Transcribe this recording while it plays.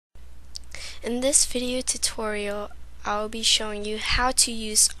In this video tutorial, I'll be showing you how to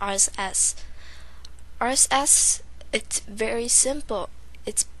use RSS. RSS, it's very simple.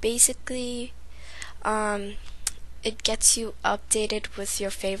 It's basically, it gets you updated with your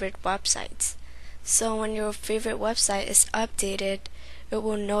favorite websites. So when your favorite website is updated, it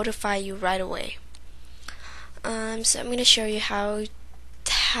will notify you right away. So I'm going to show you how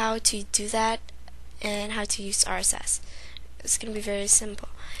to do that and how to use RSS. It's going to be very simple.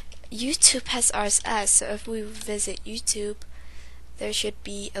 YouTube has RSS, so if we visit YouTube, there should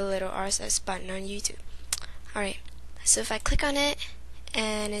be a little RSS button on YouTube. Alright, so if I click on it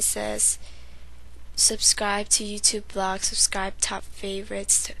and it says subscribe to YouTube blog, subscribe, top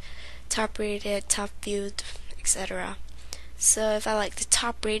favorites, top rated, top viewed, etc. So if I like the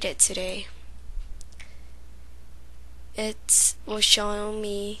top rated today, it will show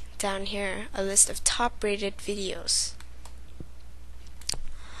me down here a list of top rated videos.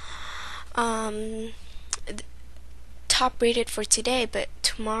 Top rated for today, but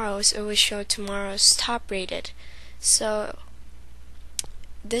tomorrow's, it will show tomorrow's top rated. So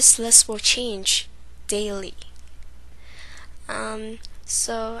this list will change daily.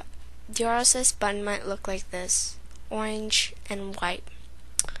 So the RSS button might look like this, orange and white.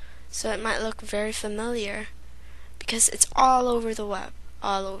 So it might look very familiar because it's all over the web,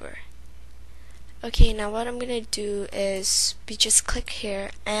 all over. Okay, now what I'm gonna do is we just click here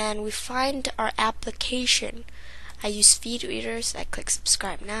and we find our application. I use FeedReader, so I click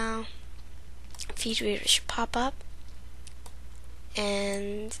subscribe now. FeedReader should pop up,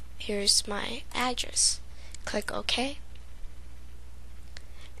 and here's my address. Click OK,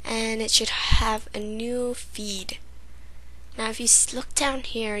 and it should have a new feed. Now if you look down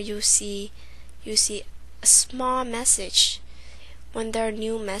here, you'll see a small message. When there are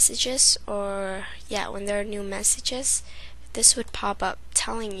new messages, this would pop up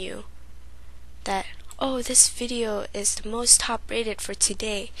telling you that, oh, this video is the most top rated for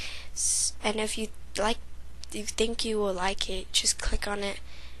today, and if you think you will like it, just click on it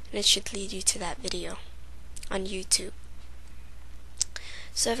and it should lead you to that video on YouTube.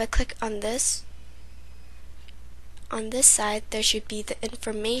 So if I click on this side, there should be the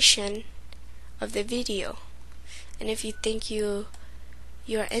information of the video, and if you think you're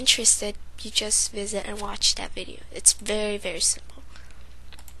interested, you just visit and watch that video. It's very, very simple.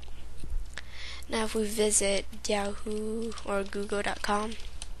 Now if we visit Yahoo or Google.com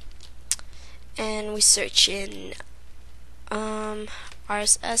and we search in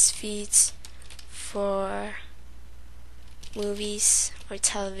RSS feeds for movies or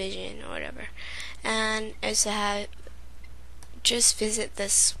television or whatever, and just visit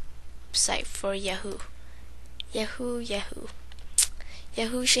this site for Yahoo.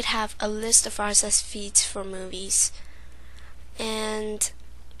 Yahoo should have a list of RSS feeds for movies, and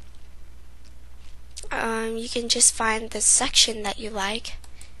you can just find the section that you like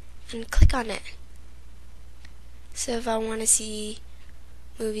and click on it. So if I want to see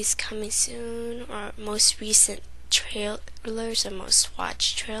movies coming soon or most recent trailers or most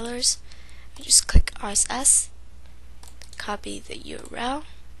watched trailers, I just click RSS, copy the URL,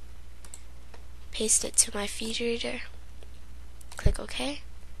 paste it to my FeedReader, click OK,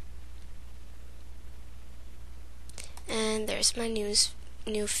 and there's my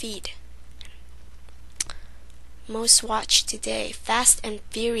new feed. Most watched today, Fast and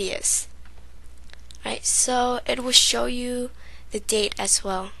Furious. Right, so it will show you the date as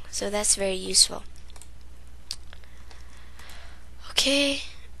well, so that's very useful. Okay,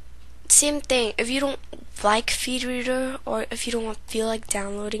 same thing, if you don't like FeedReader or if you don't feel like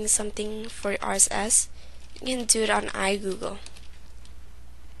downloading something for RSS, you can do it on iGoogle.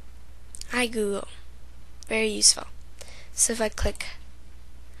 Very useful. So if I click,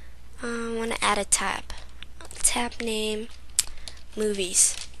 I want to add a tab name,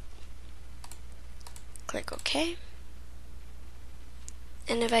 movies, click OK,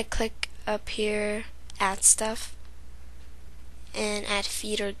 and if I click up here, add stuff, and add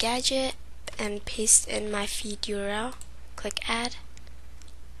feed or gadget, and paste in my feed URL, click add,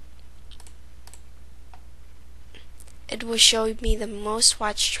 it will show me the most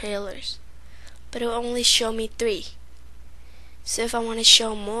watched trailers, but it will only show me 3. So if I want to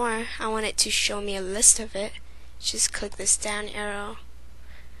show more, I want it to show me a list of it, just click this down arrow,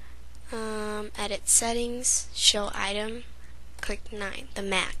 edit settings, show item, click 9, the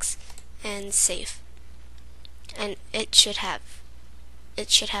max, and save. And it should have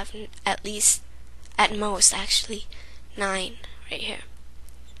at most actually 9 right here.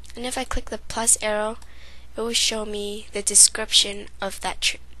 And if I click the plus arrow, it will show me the description of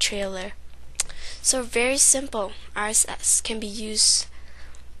that trailer. So very simple. RSS can be used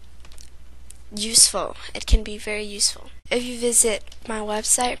useful. It can be very useful. If you visit my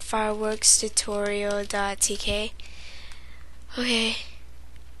website, FireworksTutorial.tk, okay,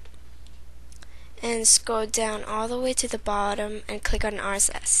 and scroll down all the way to the bottom and click on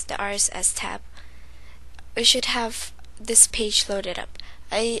RSS, the RSS tab. We should have this page loaded up.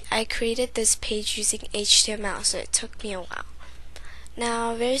 I created this page using HTML, so it took me a while.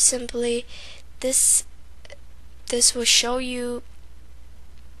 Now, very simply, this will show you.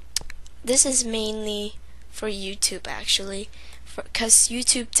 This is mainly for YouTube, actually, because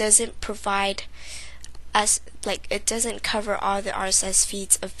YouTube doesn't provide us, like, it doesn't cover all the RSS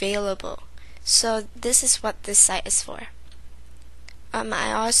feeds available. So this is what this site is for.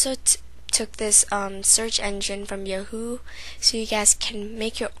 I also took this search engine from Yahoo, so you guys can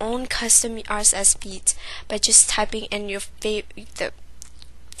make your own custom RSS feeds by just typing in your the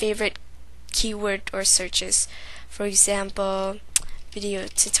favorite keyword or searches. For example, video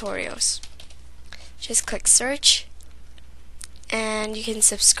tutorials. Just click search, and you can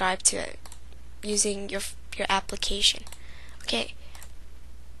subscribe to it using your application. Okay.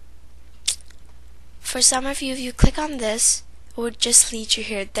 For some of you, if you click on this, it would just lead you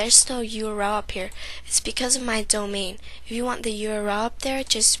here. There's no URL up here. It's because of my domain. If you want the URL up there,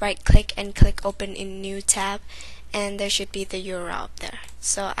 just right click and click open in new tab, and there should be the URL up there.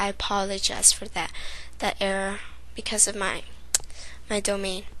 So I apologize for that error because of my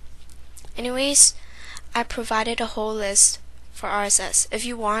domain. Anyways, I provided a whole list for RSS. If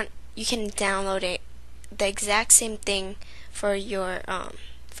you want, you can download it, the exact same thing for your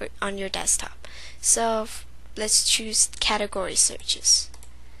on your desktop. So let's choose category searches.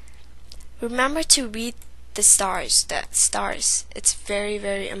 Remember to read the stars. It's very,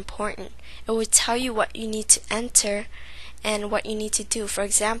 very important. It will tell you what you need to enter and what you need to do. For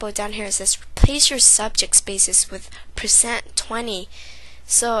example, down here it says replace your subject spaces with %20.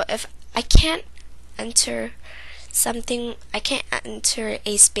 So if I can't enter something, I can't enter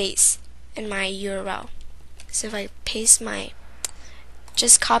a space in my URL. So if I paste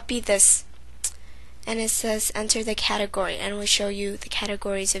just copy this, and it says enter the category, and it will show you the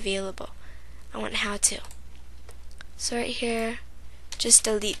categories available. I want HowTo. So right here, just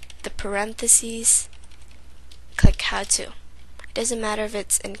delete the parentheses, click HowTo. It doesn't matter if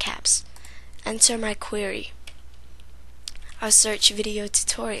it's in caps. Enter my query. I'll search video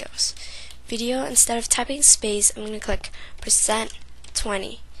tutorials. Video, instead of typing space, I'm going to click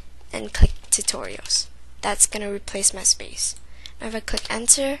 %20 and click tutorials. That's going to replace my space. Now if I click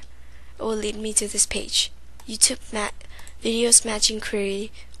enter, it will lead me to this page. YouTube videos matching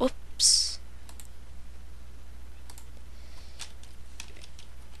query. Oops.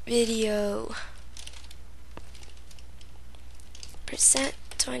 Video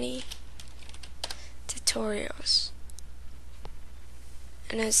 %20 tutorials.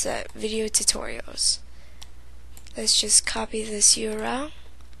 And it's video tutorials. Let's just copy this URL,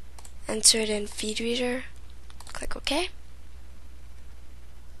 enter it in FeedReader, click OK.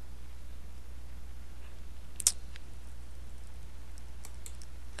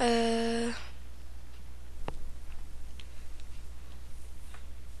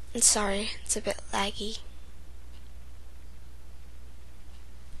 I'm sorry, it's a bit laggy.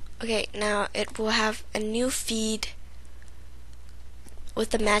 Okay, now it will have a new feed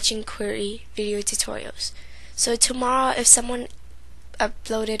with the matching query video tutorials. So tomorrow, if someone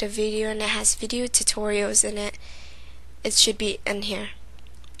uploaded a video and it has video tutorials in it, it should be in here.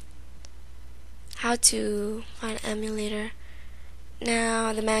 How to find emulator.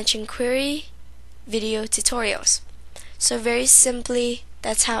 Now the matching query, video tutorials. So very simply,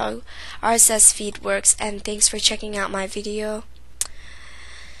 that's how RSS feed works, and thanks for checking out my video.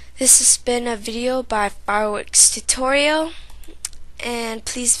 This has been a video by FireworksTutorial, and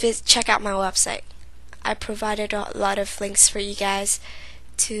please check out my website. I provided a lot of links for you guys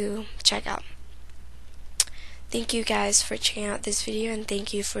to check out. Thank you guys for checking out this video, and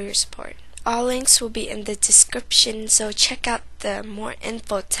thank you for your support. All links will be in the description, so check out the more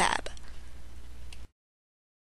info tab.